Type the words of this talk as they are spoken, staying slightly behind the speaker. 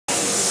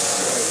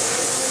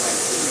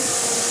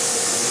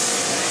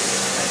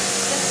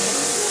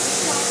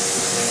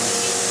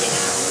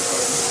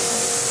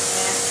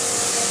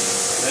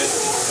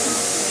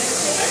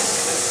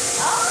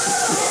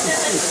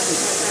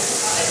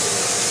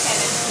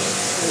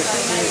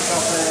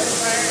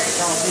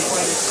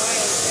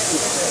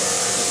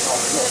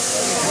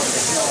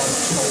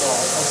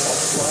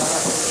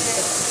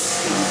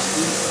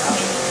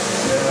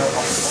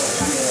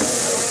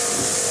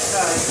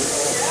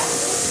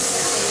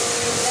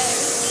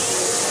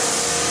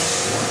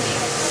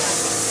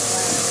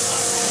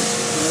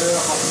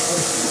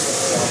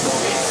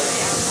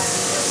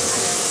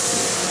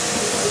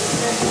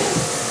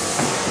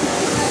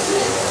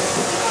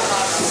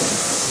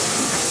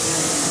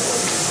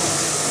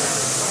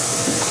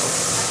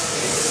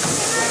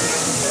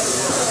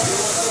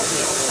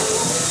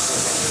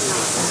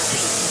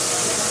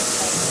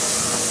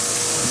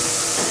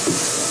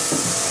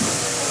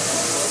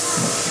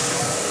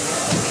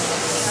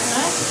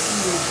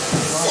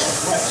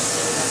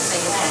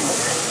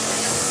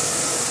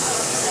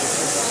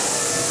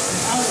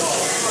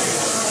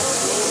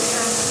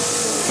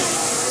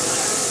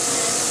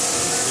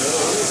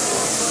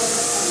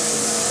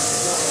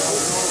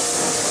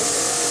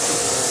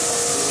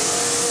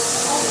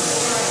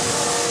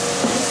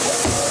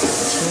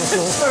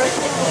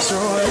That's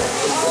all right.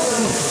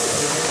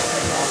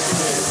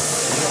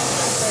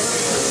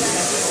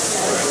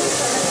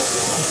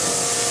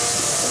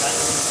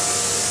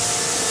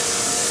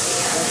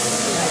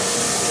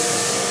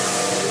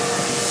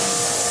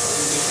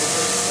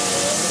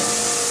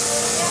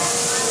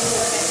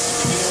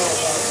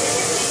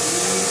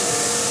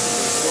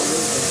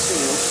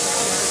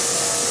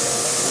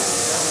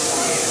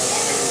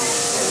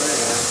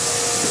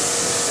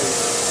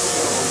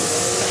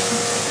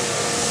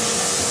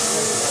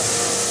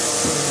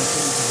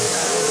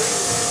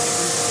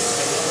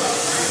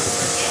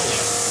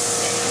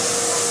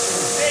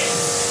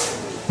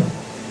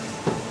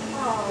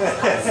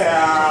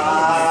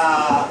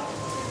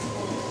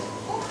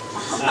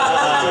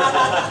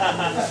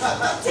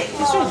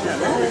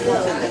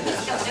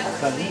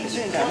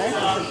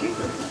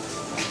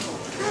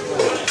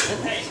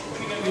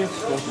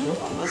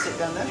 We'll sit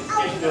down there.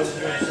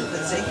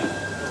 Let's see.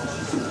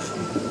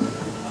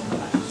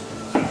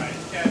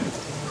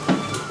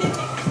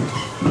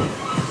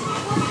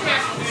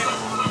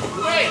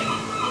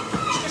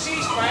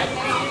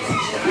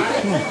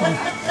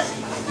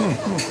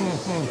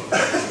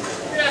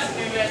 Good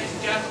afternoon, ladies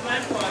and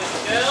gentlemen, boys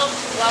and girls.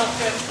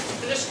 Welcome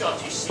to the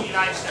Scottish Sea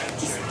Life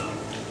Sanctuary.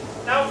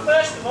 Now,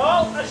 first of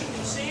all, as you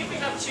can see, we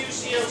have two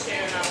seals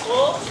here in our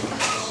boat.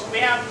 We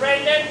have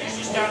Brendan, who's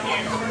just down here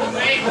in front of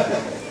me.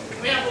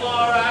 We have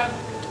Laura,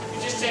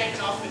 who's just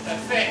taken off with her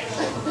fish.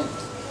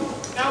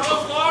 Now,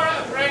 both Laura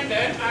and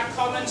Brendan are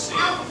common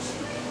seals,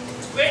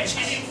 which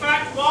is in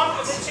fact one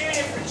of the two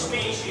different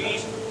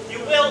species you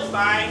will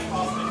find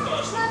off the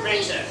coast of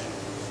Britain.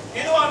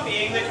 The other one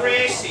being the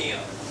grey seal.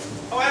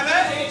 However,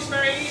 it is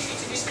very easy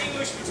to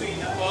distinguish between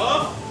the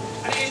both,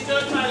 and it is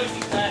done by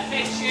looking at their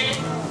head shape,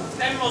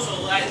 their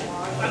muzzle length,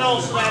 and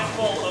also their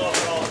full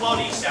overall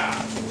body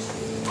size.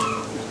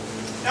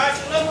 Now, if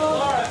you look at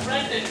Laura and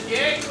Brendan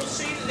here, you will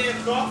see that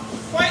they've got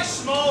quite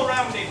small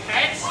rounded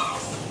heads,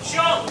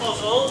 short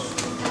muzzles,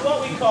 and what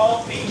we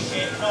call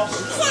V-shaped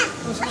nostrils.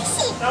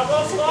 Now,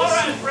 both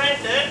Laura and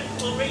Brendan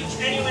will reach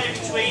anywhere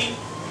between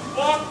 1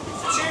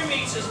 to 2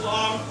 metres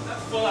long at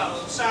full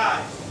adult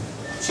size.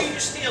 Should you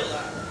just steal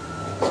that?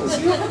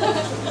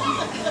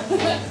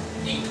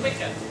 Eat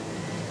quicker.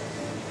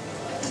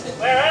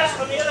 Whereas,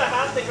 on the other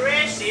hand, the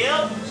grey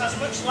seal has a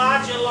much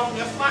larger,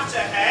 longer, flatter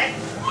head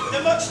with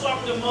a much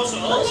longer muzzle.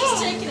 Oh, she's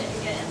taking it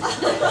again.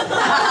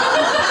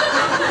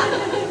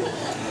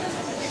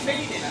 You're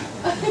feeding her.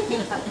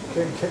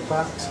 Getting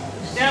kickbacks.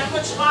 They have a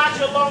much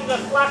larger, longer,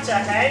 flatter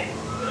head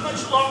with a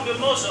much longer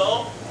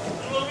muzzle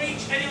and will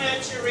reach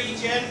anywhere to a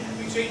region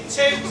between 2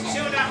 to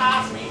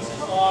 2.5 metres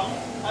long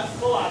at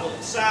full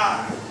adult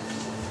size.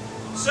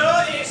 So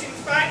it is in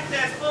fact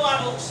their full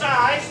adult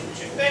size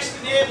which would best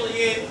enable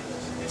you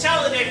to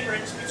tell the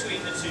difference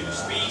between the two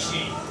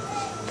species.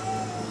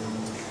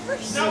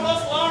 Now,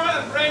 both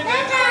Laura and Brendan are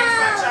in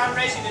fact our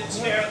residents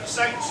here at the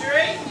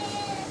sanctuary.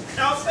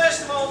 Now,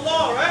 first of all,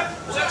 Laura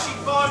was actually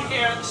born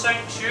here at the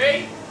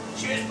sanctuary.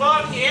 She was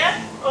born here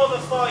over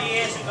 4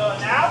 years ago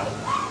now.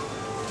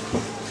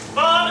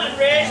 Born and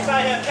raised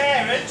by her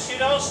parents,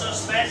 who'd also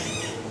spent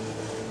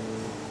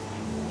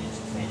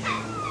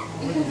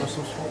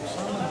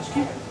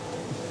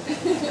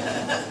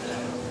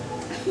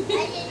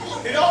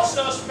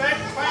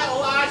quite a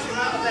large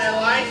amount of their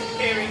life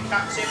here in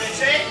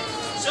captivity.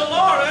 So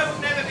Laura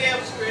would never be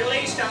able to be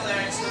released out there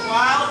into the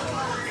wild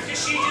because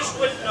she just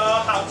wouldn't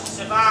know how to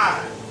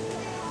survive.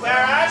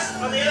 Whereas,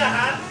 on the other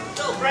hand,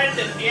 little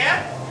Brendan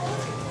here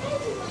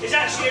is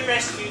actually a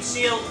rescued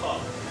seal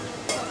pup.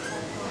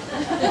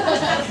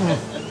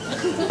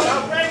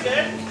 Now,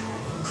 Brendan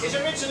is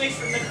originally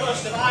from the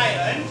coast of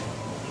Ireland.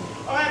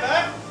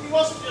 However, he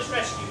wasn't just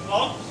rescued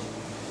once,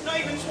 not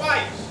even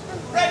twice.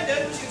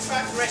 Brendan was in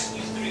fact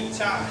rescued 3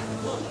 times.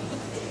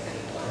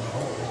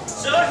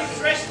 So he was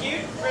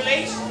rescued,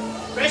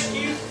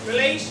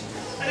 released,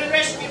 and then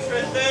rescued for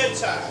a 3rd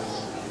time.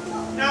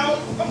 Now,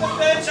 on the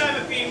 3rd time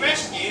of being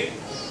rescued,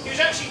 he was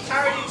actually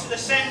carried into the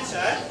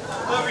centre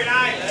over in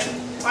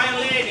Ireland by a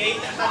lady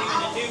that had him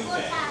in a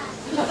duvet.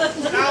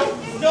 Now,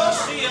 no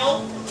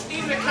seal,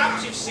 even a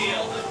captive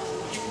seal that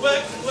you've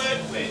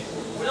worked with,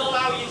 will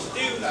allow you to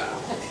do that.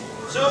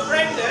 So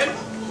Brendan,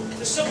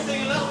 there's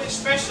something a little bit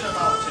special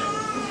about him.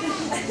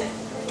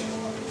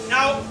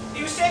 Now,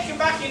 he was taken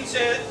back into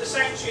the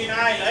sanctuary in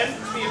Ireland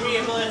to be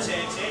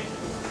rehabilitated.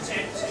 It's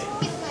empty.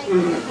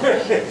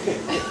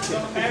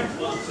 Got a pair of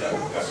gloves.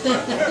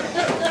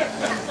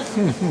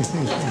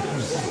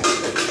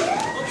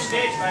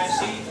 Upstage by a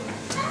seat.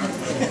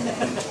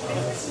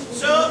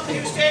 So, he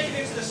was taken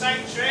into the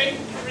sanctuary,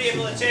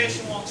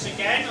 rehabilitation once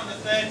again on the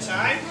third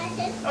time.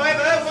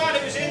 However, while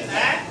he was in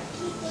there,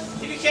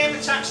 he became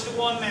attached to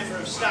one member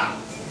of staff.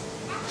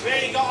 He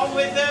really got on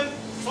with them,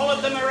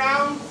 followed them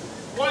around,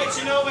 wanted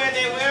to know where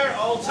they were at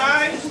all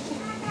times.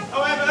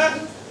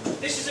 However,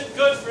 this isn't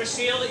good for a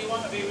seal that you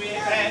want to be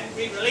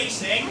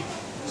re-releasing.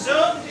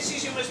 So the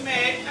decision was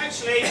made,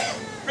 actually,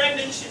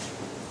 Brendan should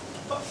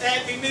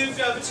be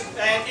moved over to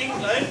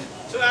England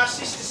to our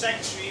sister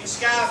sanctuary in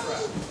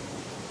Scarborough.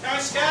 Now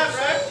in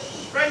Scarborough,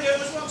 Brendan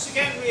was once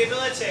again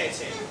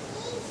rehabilitated.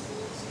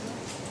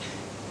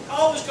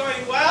 All was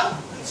going well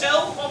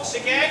until, once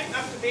again,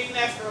 after being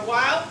there for a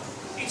while,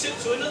 he took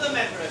to another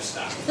member of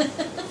staff,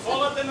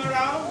 followed them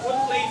around,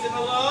 wouldn't leave them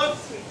alone,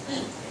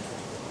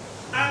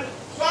 and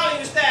while he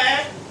was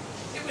there,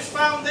 it was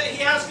found that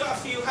he has got a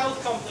few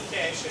health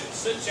complications,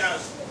 such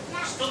as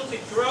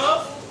stunted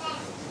growth,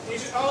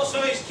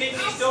 also his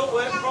kidneys don't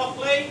work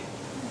properly,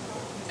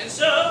 and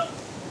so,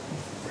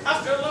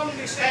 after a long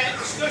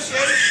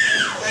discussion,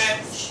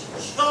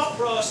 thought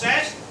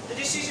process, the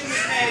decision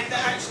was made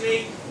that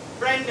actually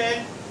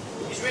Brendan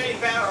is really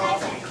better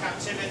off in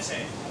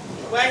captivity,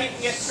 where he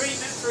can get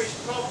treatment for his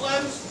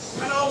problems,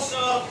 and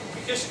also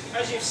because,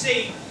 as you've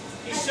seen,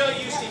 he's so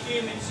used to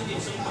humans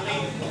it's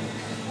unbelievable.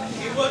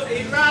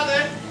 He'd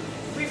rather,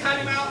 we've had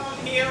him out on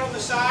here on the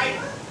side,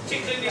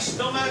 tickling his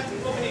stomach,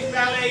 rubbing his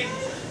belly.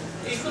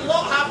 He's a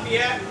lot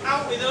happier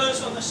out with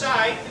us on the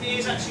side than he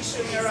is actually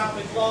swimming around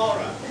with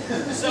Laura.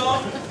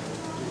 So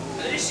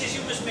the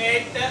decision was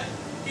made that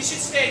he should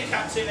stay in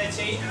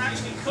captivity and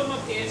actually come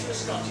up here to the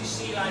Scottish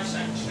Sea Life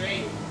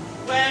Sanctuary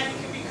where he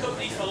can be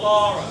company for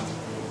Laura.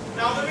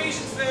 Now the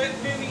reason for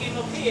moving him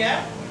up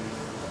here,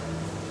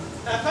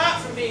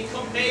 apart from being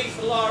company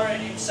for Laura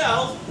and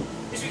himself,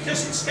 is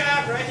because in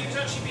Scarborough he was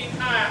actually being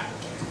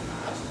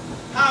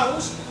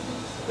housed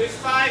with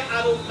 5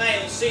 adult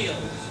male seals.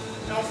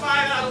 Now 5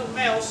 adult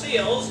male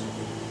seals,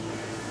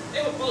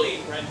 they were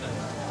bullying Brendan.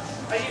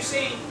 As you've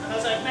seen, and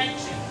as I've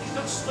mentioned, he's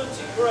got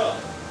stunted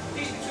growth.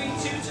 He's between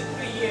 2 to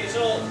 3 years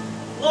old.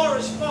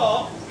 Laura's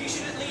 4, he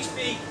should at least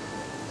be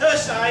her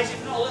size,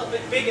 if not a little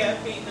bit bigger,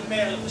 being the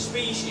male of the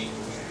species.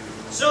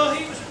 So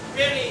he was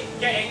really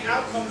getting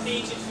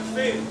out-competed for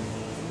food.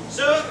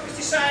 So it was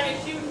decided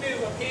he would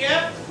move up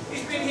here.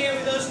 He's been here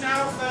with us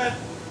now for,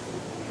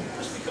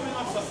 must be coming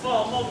on for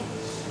 4 months.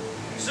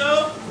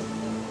 So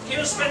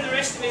he'll spend the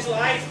rest of his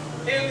life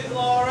here with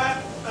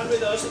Laura and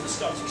with us at the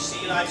Scottish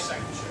Sea Life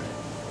Sanctuary.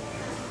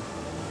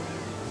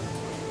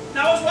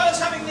 Now, as well as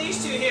having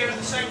these 2 here at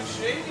the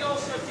sanctuary, we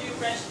also do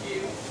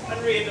rescue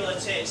and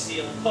rehabilitate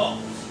seal and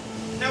pups.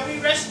 Now, we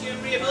rescue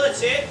and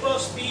rehabilitate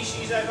both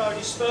species I've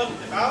already spoken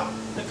about,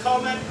 the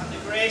common and the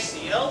grey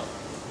seal.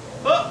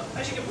 But,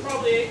 as you can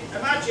probably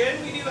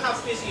imagine, we do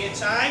have busier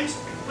times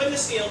when the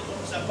seal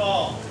comes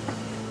aboard.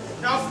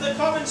 Now, for the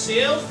common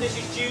seals, this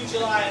is June,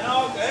 July and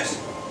August.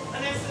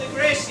 And then for the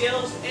grey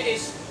seals, it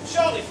is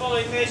shortly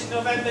following this,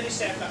 November,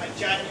 December and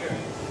January.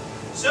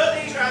 So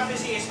these are our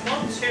busiest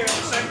months here at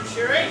the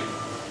sanctuary.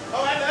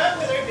 However,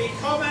 whether it be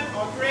common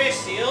or grey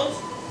seals,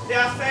 they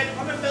are fed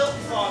on a milk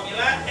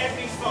formula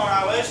every 4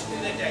 hours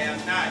through the day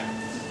and night.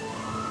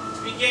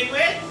 To begin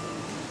with,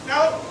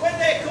 now when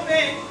they come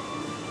in,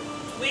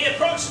 we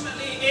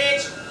approximately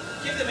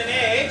give them an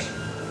age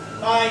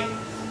by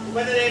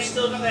whether they've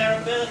still got their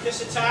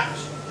umbilicus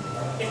attached,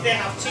 if they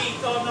have teeth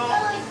or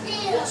not,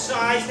 what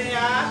size they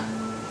are.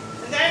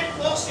 And then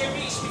once they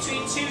reach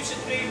between 2 to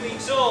 3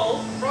 weeks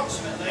old,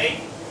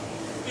 approximately,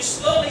 we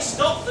slowly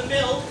stop the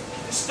milk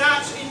and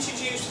start to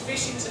introduce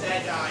fish into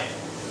their diet.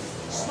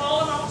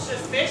 Small amounts of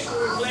fish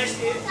will replace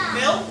the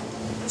milk,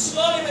 and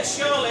slowly but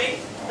surely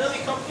they'll be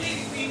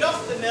completely weaned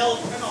off the milk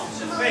and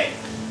onto fish.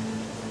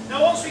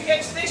 Now once we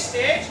get to this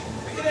stage,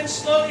 we can then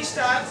slowly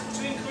start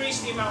to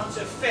increase the amount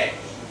of fish.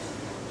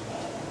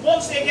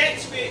 Once they get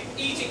to be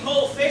eating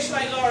whole fish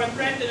like Laura and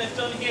Brendan have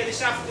done here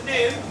this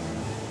afternoon,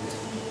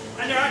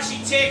 and they're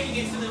actually taking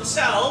it for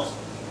themselves,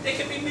 they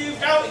can be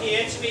moved out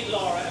here to meet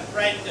Laura and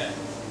Brendan.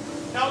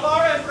 Now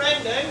Laura and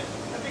Brendan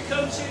have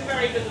become 2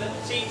 very good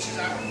little teachers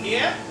out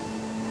here.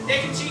 They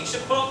can teach the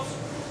pups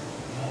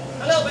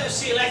a little bit of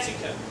seal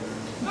etiquette.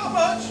 Not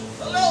much,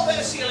 but a little bit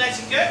of seal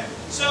etiquette.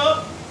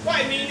 So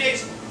what I mean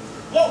is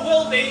what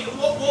will be and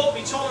what won't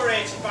be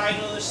tolerated by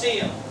another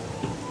seal.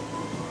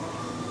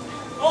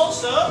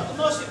 Also, the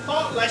most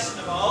important lesson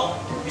of all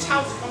is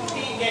how to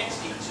compete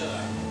against each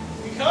other.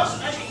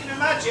 Because, as you can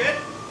imagine,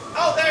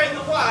 out there in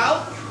the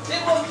wild,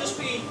 there won't just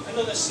be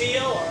another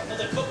seal or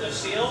another couple of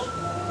seals.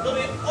 There'll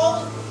be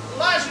all a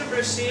large number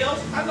of seals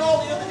and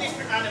all the other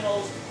different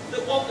animals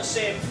that want the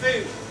same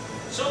food.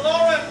 So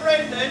Laura and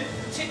Brendan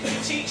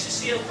typically teach the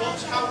seal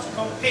pups how to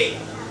compete.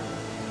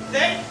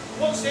 Then,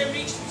 once they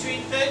reach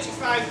between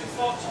 35 to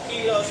 40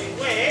 kilos in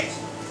weight,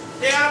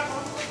 they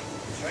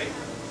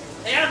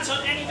aren't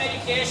on any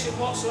medication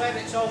whatsoever.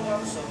 It's all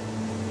one sum.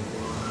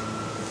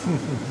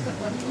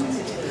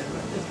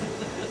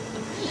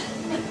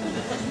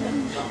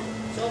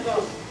 It's all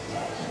gone.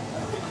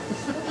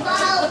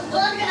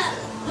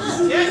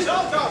 Yeah, it's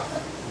all gone.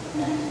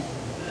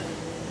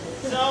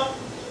 So,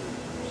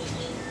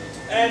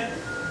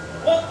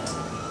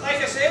 like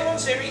I say,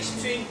 once they reach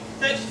between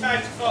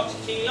 35 to 40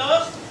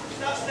 kilos,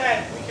 that's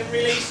then we can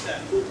release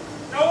them.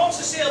 Now, once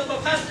the seal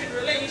pup has been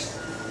released,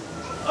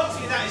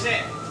 hopefully that is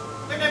it.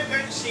 We're never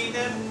going to see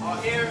them or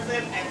hear of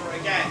them ever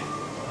again.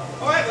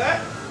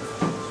 However,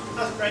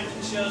 as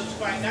Brendan shows us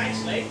quite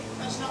nicely,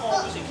 that's not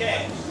always the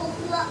case.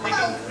 They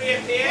can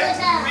reappear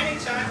many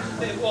times as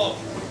they walk.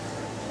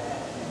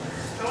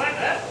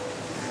 However,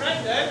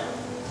 Brendan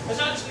has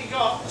actually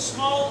got a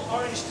small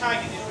orange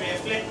tag in his rear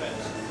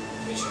flippers,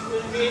 which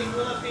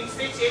will have been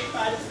fitted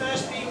by the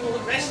first people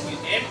that rescued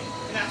him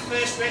in that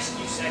first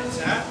rescue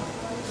centre.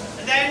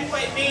 And then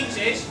what it means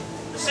is,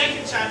 the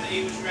second time that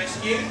he was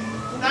rescued,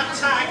 that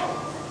tag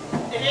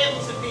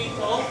enables the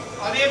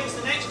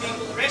next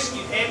people that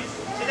rescued him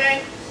to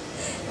then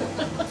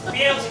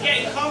be able to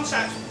get in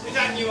contact with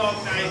that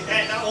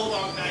old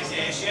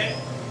organisation.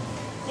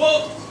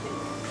 But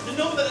the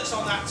number that's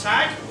on that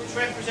tag, which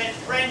represents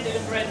Brendan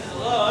and Brendan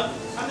alone,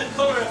 and the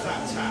colour of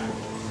that tag.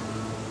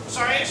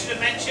 Sorry, I should have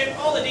mentioned,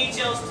 all the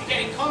details to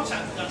get in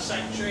contact with that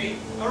sanctuary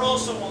are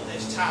also on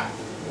this tag.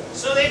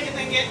 So they can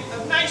then get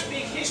a nice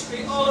big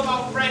history all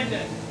about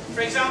Brendan.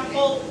 For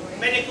example,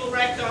 medical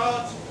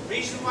records,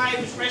 reason why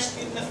he was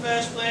rescued in the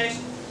first place.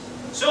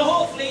 So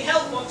hopefully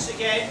help once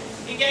again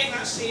in getting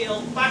that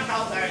seal back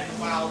out there in the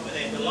wild where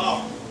they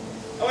belong.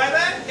 However,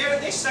 here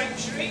at this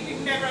sanctuary,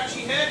 we've never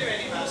actually heard of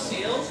any of our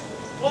seals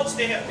once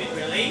they have been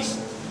released.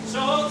 So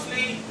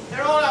hopefully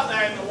they're all out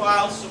there in the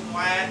wild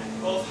somewhere,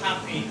 both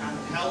happy and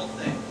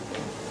healthy.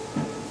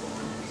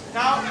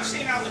 Now, I've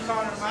seen out the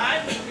corner of my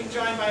eye, we've been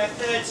joined by a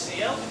third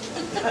seal,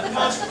 the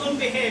most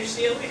unbehaved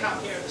seal we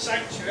have here at the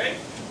sanctuary.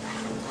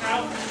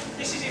 Now,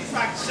 this is in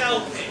fact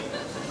Selkie.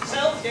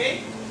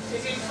 Selkie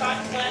is in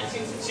fact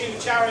collecting for two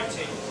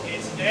charities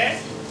here today.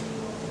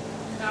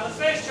 Now, the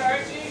first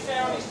charity is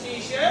there on his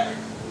t-shirt.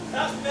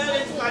 That's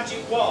Merlin's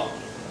Magic Wand.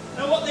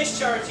 Now, what this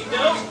charity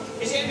does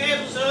is it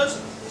enables us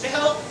to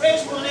help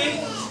raise money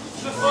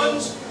for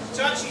funds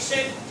to actually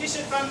send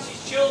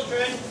disadvantaged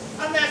children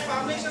and their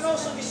families, and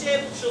also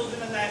disabled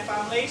children and their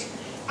families,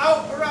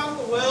 out around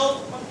the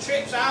world on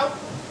trips out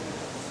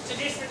to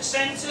different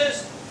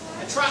centres,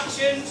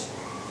 attractions,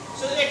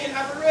 so that they can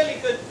have a really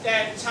good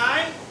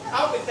time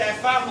out with their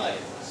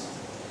families.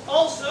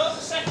 Also, the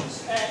second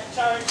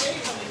charity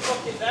is on the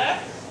bucket there,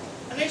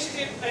 and this is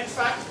in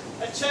fact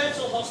a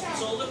turtle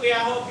hospital that we are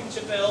hoping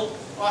to build,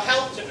 or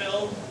help to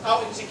build,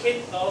 out in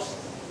Zakynthos,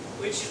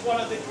 which is one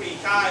of the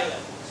Greek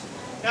islands.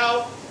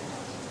 Now,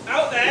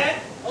 out there,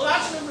 a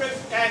large number of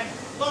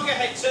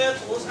loggerhead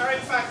turtles are in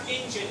fact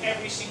injured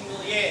every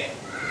single year.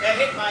 They're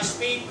hit by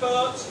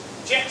speedboats,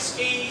 jet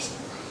skis,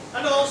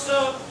 and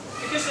also,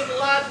 because of the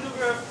large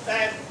number of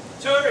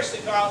tourists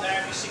that go out there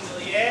every single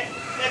year,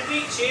 they're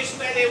beaches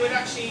where they would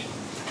actually...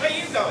 Where are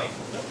you going?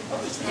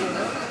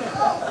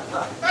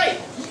 Hey,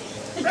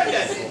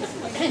 Brendan!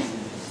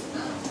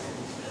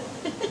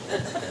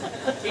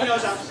 He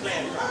knows how to play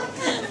it, right?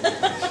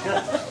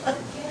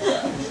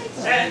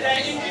 They're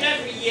injured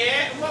every year,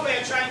 and what we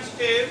are trying to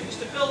do is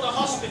to build a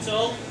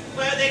hospital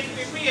where they can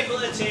be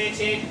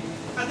rehabilitated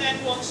and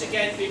then once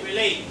again be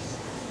released.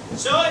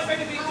 So if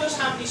anybody does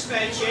have any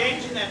spare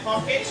change in their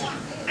pockets,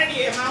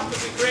 any amount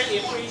would be greatly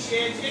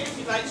appreciated if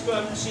you'd like to go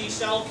and see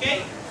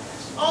Selkie.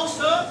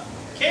 Also,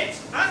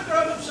 kids and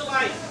grown-ups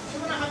alike, if you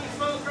want to have your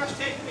photographs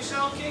taken with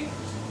Selkie,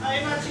 I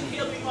imagine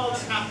he'll be more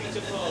than happy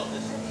to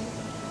pose.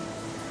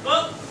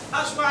 But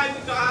that's why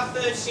we've got our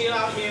third seal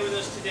out here with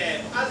us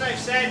today. As I've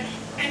said,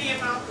 any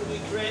amount will be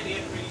greatly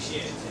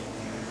appreciated.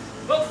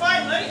 But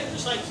finally, I'd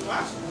just like to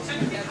ask, does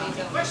anybody have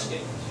any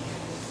questions?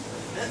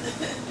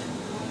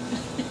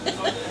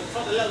 I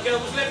thought the little girl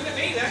was looking at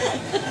me there.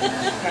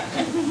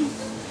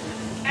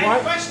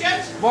 Any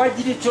questions? Why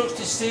did you touch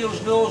the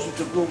seal's nose with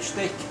the blue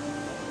stick?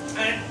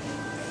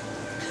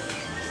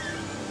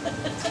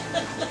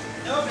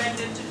 No,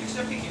 Brendan, you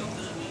still pick it up,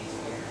 doesn't he?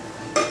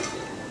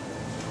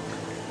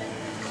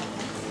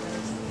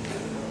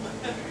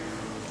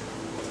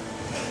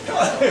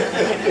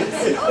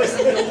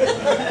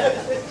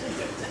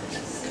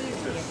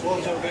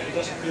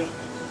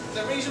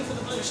 The reason for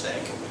the blue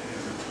stick,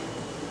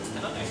 I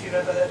don't know if you've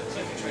ever heard of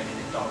clicker training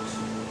in dogs.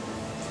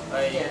 A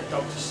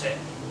dog to sit,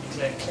 you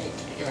click,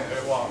 you give it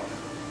a reward.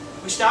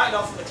 We started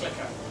off with a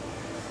clicker.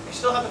 We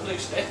still had the blue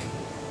stick,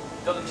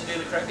 got them to do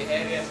the correct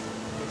behaviour,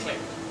 we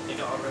clicked, they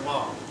got a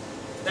reward.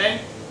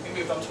 Then we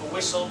moved on to a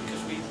whistle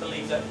because we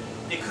believed that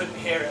they couldn't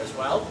hear it as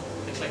well,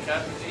 the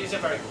clicker, because it is a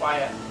very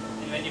quiet,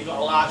 and then you've got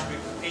a large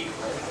group of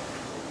people.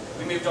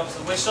 we moved on to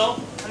the whistle,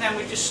 and then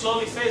we just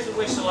slowly phased the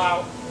whistle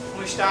out, and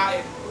we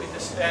started with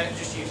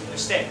just using the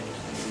stick.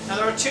 Now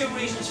there are two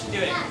reasons for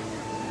doing it.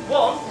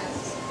 One,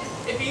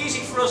 it'd be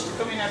easy for us to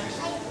come in every...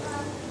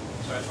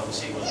 Sorry, I thought the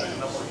seagulls were in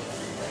the middle.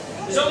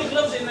 There's only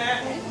gloves in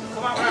there.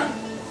 Come out around.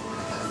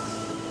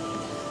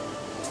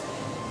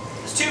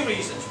 There's two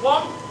reasons.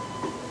 One,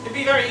 it'd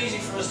be very easy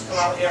for us to come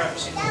out here every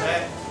single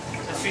day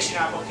and fish in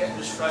our bucket and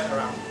just throw it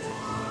around.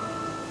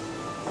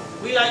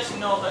 We like to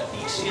know that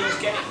each seal's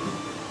getting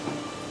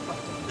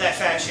their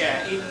fair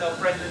share, even though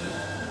Brendan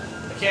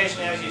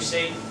occasionally, as you've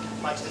seen,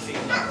 likes to feed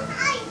them.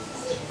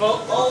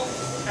 But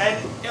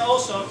it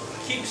also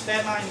keeps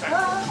their minds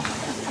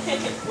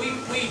active.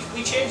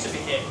 We change the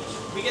behaviours.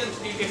 We get them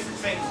to do different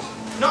things.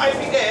 Not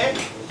every day,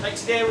 like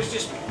today was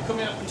just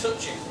coming up and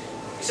touching.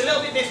 It's a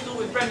little bit difficult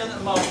with Brendan at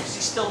the moment because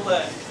he's still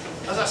learning.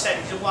 As I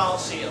said, he's a wild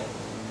seal.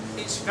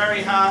 It's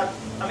very hard,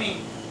 I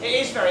mean, it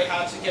is very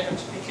hard to get him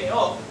to pick it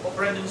up, but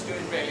Brendan's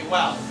doing really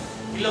well.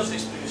 He loves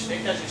this blue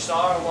stick. As you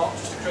saw, I walked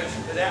just across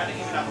with it. I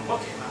didn't even have a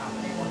bucket in my hand,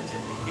 and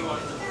he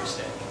wanted the blue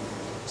stick.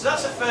 So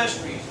that's the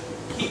first reason.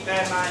 Keep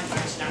their mind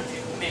nice and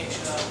active and make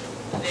sure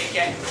that they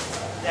get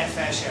their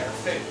fair share of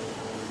food.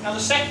 Now the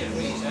second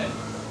reason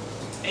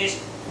is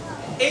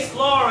if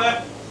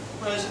Laura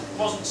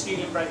wasn't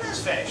stealing Brendan's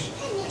fish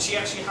and she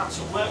actually had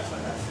to work for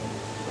her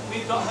food,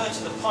 we've got her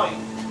to the point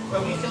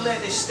where we can lay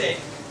this stick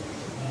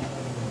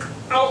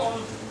out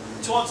on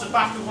towards the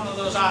back of one of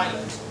those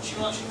islands. She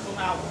will actually come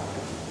out,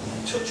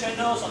 touch her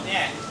nose on the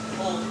end,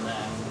 hold it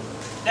there.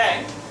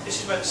 Then,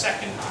 this is where the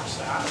second half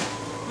starts.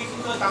 We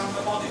can go down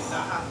the body with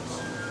our hands.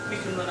 We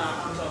can run our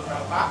hands over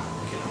our back,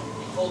 we can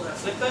hold her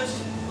flippers,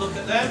 look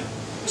at them.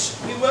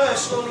 We were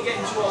slowly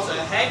getting towards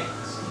her head.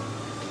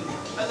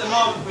 At the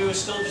moment we were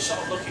still just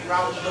sort of looking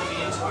round and looking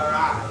into her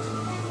eyes.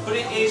 But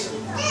it is,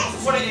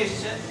 what it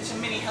is it's a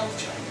mini health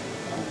check.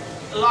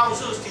 It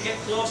allows us to get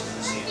close to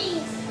the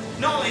seal.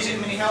 Not only is it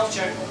a mini health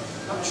check, but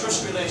that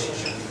trust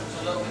relationship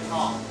becomes a little bit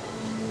more.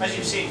 As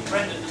you've seen,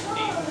 Brendan doesn't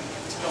need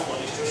to know what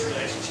his trust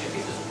relationship,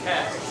 he doesn't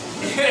care.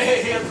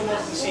 He'll come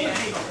up and see it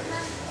anyway.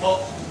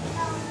 But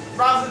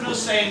rather than us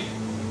saying,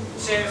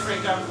 say for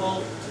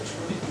example,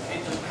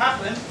 it doesn't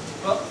happen,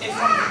 but if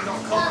one of them got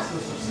caught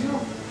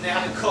and they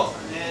had a cut,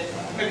 and they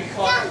maybe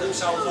caught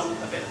themselves on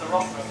a bit of the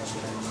rock or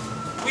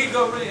something, we'd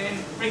go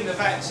in, bring the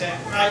vet and say,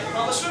 right,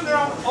 well the swimmer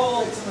around the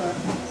pole,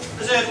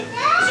 there's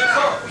a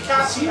cut, we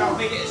can't see how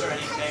big it is or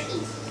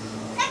anything.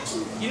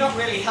 You're not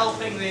really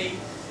helping the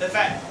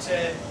vet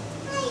to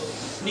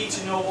need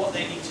to know what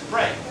they need to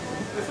break.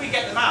 If we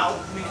get them out,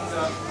 we can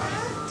go,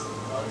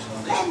 well, it's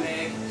not this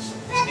big, it's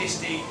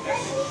this deep,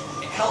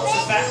 it helps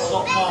the vet a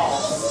lot more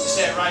to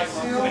say, right,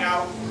 well, I'm coming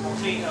out, I'll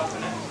clean it up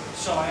and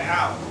sort it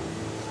out.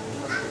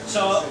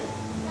 So,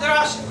 there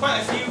are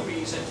quite a few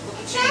reasons, but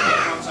the two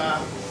main ones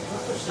are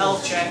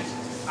health check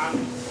and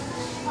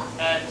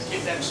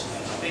give them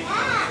something to think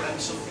about, give them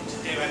something to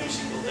do every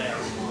single day.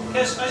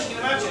 Because, as you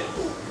can imagine,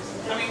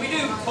 I mean, we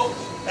do put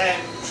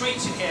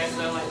treats in here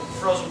for like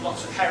frozen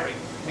blocks of herring,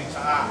 things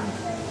like that.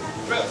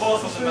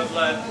 Both of them have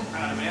learned,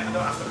 hang on a minute, I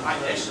don't have to bite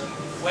this,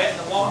 wait in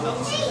the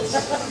watermelons.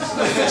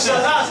 So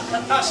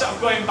that's sort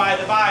of going by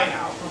the by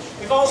now.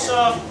 We've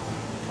also,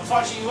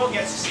 unfortunately you won't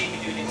get to see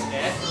me doing it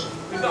today,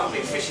 we've got a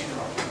big fishing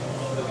rod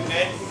that we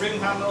made, ring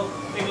handle,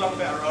 big long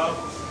bit of rope.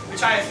 We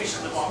tie a fish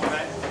at the bottom of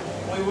it,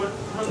 and we would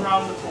run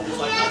around the pools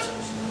like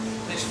nutters.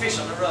 There's fish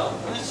on the rope,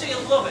 and the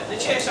seals love it, they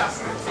chase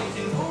after it,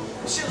 thinking, oh,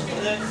 the seal's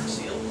getting there,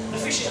 the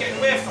fish is getting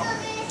away from it.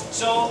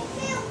 So,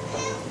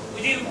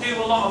 we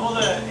do a lot of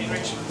other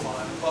enrichment for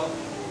them, but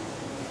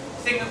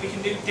the thing that we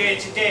can do day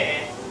to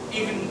day,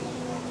 even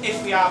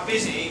if we are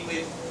busy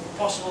with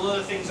possible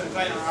other things that are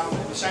going around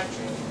in the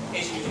sanctuary,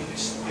 is using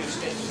this new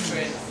stick to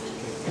train them.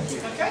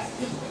 Okay?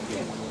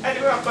 Any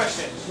more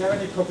questions? Do you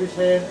have any puppies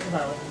here at the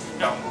moment?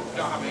 No, we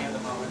don't have any at the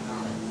moment, no.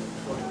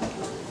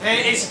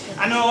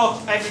 I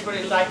know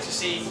everybody likes to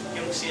see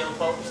young seal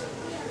pups.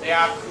 They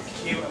are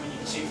cute, I mean you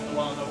can see from the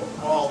one on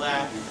the wall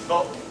there,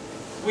 but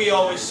we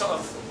always sort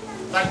of,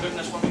 thank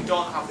goodness when we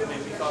don't have them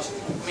in, because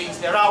it means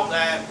they're out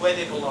there where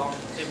they belong,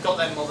 they've got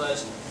their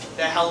mothers,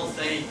 they're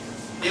healthy,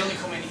 they only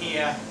come in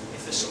here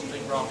if there's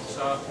something wrong.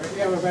 So, Do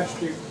you have a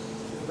rescue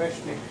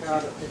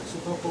car that picks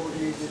them up, or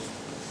do you just...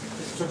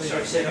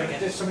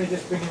 Does somebody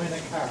just bring them in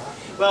a car?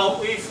 well,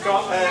 we've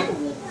got,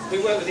 we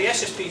work with the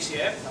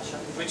SSPCA,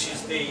 which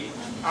is the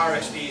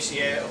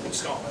RSPCA up in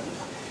Scotland.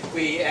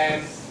 We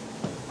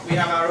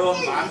have our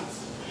own van.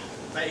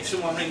 Like if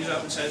someone rings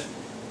up and says,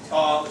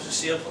 oh, there's a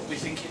seal pup, we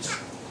think it's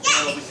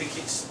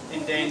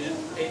in danger,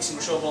 it's in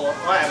trouble, or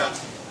whatever,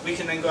 we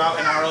can then go out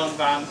in our own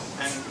van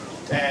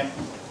and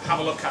have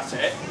a look at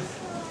it,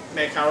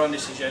 make our own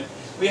decision.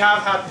 We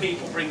have had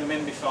people bring them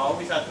in before.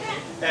 We've had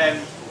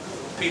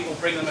people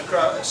bring them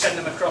across, send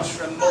them across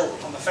from Mull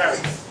on the ferry.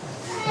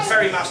 The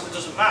ferry master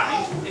doesn't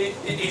mind.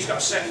 He's got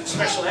a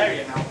special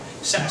area now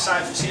set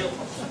aside for seal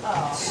pups.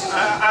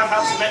 I've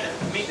had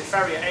to meet the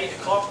ferry at 8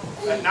 o'clock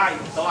at night,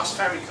 the last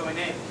ferry coming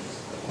in,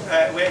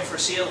 waiting for a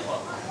seal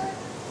pup.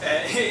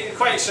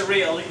 Quite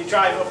surreal. You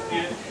drive up,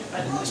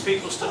 And there's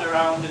people stood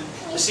around and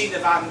they see the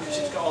van because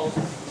it's got all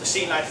the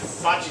sea life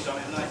badges on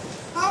it, and they're like,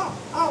 oh,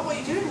 what are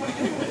you doing? What are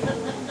you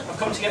doing? I've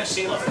come to get a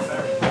seal off the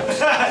ferry.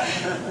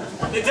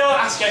 They don't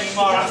ask any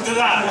more after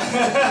that.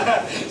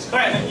 It's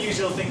quite an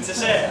unusual thing to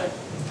say.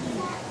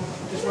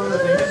 Just one of the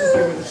things to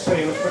do with the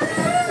seals, but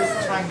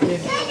this tank in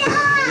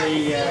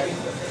the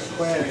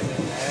square in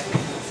there,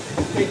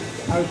 big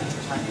open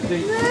tank,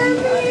 deep,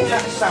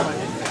 salmon in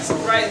there.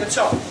 Right at the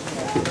top.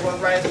 The one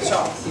right at the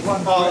top.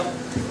 Or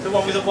the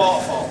one with the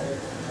waterfall.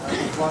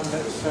 One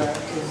that's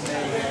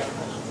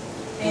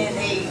In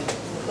the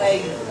way.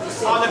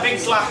 Oh, the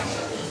big black.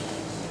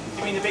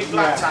 You mean the big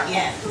black tank?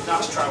 Yeah.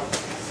 That's trout.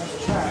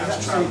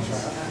 that's trout.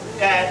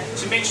 Yeah,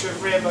 it's a mixture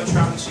of rainbow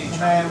trout and sea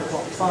trout. And then we've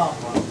got farm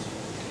ones.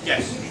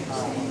 Yes.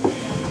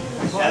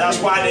 Yeah, that's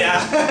why they are.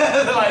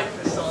 They're like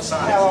this sort of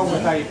size. How old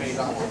would they be,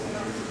 that one?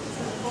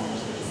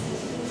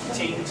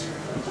 Teens.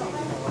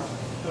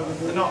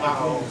 They're not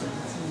that old.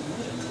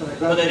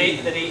 But they'd eat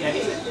anything.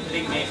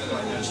 They'd eat meat for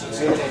like this. It's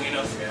not long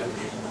enough, yeah.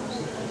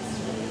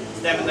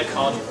 Them and the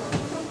cod.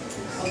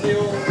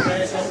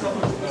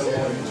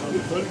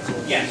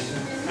 Yes.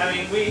 I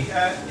mean, we,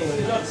 if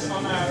you look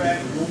on our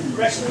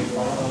recipe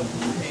board,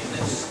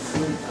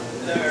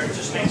 they're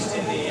just next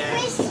in the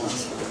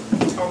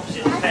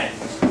opposite pen,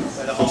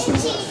 where the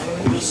hospital.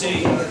 You'll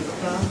see,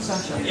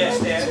 yes,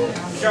 the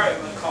majority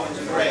of them are commons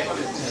and grey.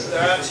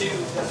 There are two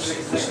that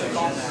stick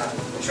on there,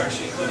 which are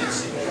actually hooded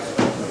seals.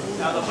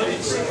 Now the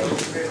hooded seals,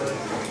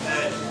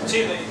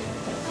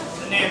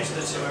 the names of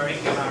the two are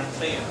Ingomar and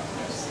Cleo.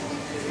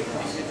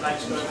 If you'd like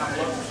to go and have a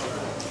look.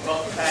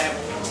 But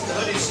the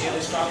hooded seal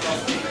is found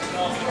off the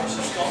north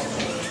coast of Scotland,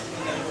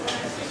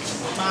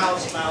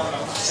 miles and miles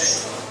out of the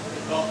sea.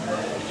 But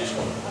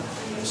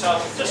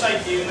just like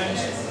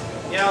humans,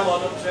 yeah, a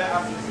lot of it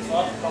happened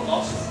before, got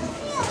lost.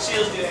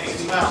 Seals do it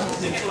as well.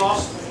 They get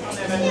lost and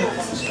they've ended up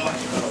on the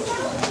Scottish coast.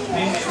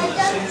 Being able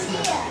to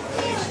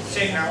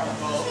taken out of the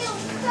boats,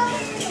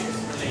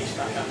 released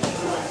back up.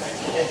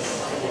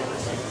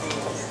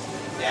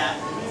 Yeah.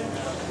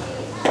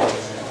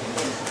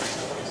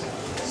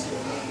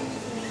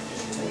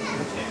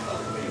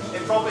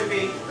 It'd probably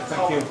be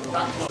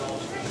that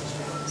close.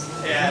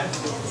 Yeah,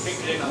 big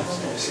grin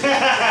upstairs.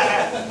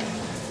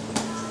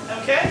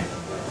 Okay?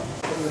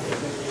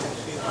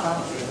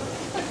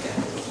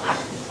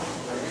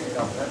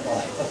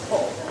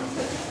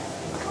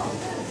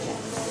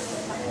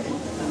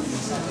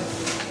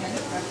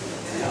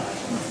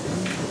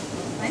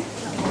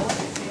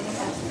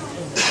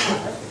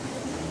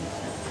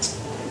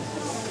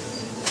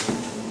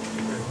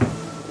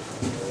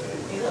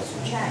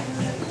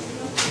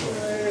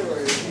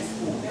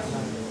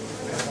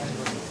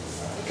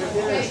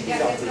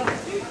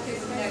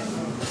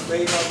 Mais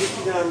il m'a dit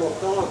finalement,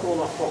 quand on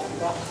n'apporte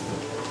pas,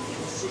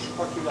 si je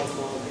crois qu'il a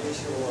demandé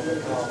si on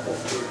n'avait pas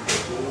apporté, il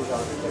a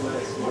dit qu'il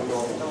m'a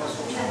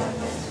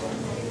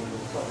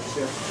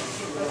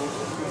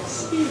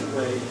si,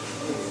 mais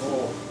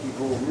il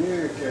vaut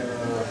mieux que...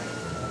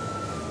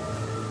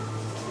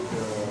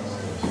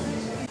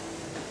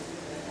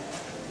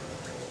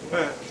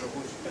 Ben, je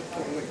vous fais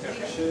tourner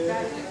Percher,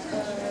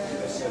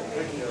 mais c'est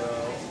vrai qu'il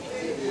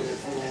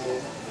faut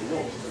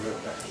non, le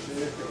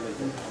Percher, que les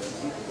deux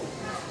principes,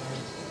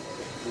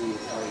 qui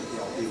a été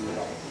ordonné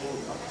la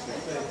faute,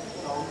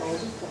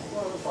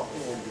 pourquoi le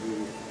parcours en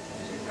bleu?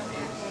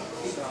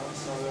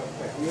 Ça leur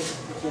permet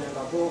de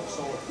d'abord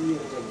sentir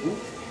debout,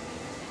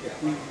 et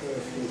puis ils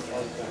peuvent les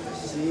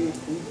intéresser,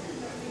 puis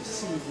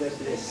s'il est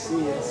blessé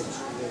en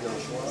dessous des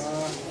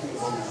nageoires, puis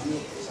en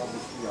mesure qu'ils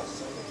s'habituent à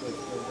ça, ils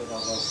peuvent faire de la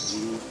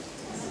vasine.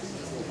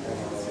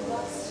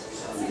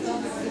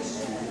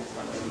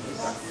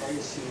 Après,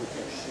 ici au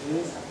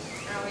Percher,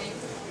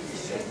 il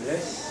se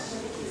blesse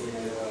et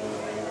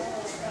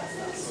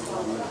on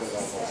va mettre de la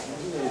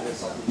vasine et les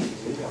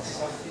habituer à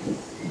ça.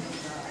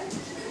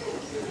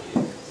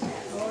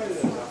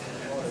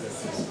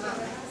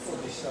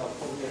 C'est la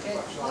première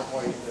fois que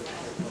j'envoie une de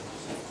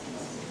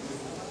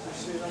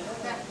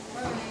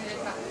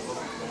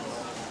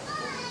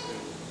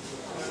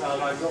ça a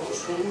la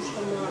gorge rouge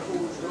comme la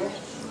rouge, non?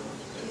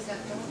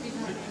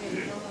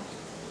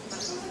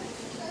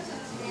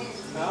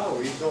 Ah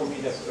oui, ils ont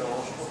mis des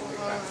planches pour les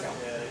caca.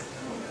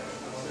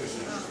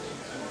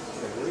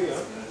 C'est oui,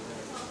 hein?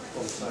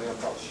 Comme ça, il n'y a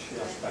pas de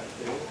chien à se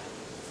pâter.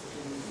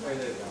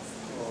 Elle est là.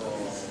 Oh.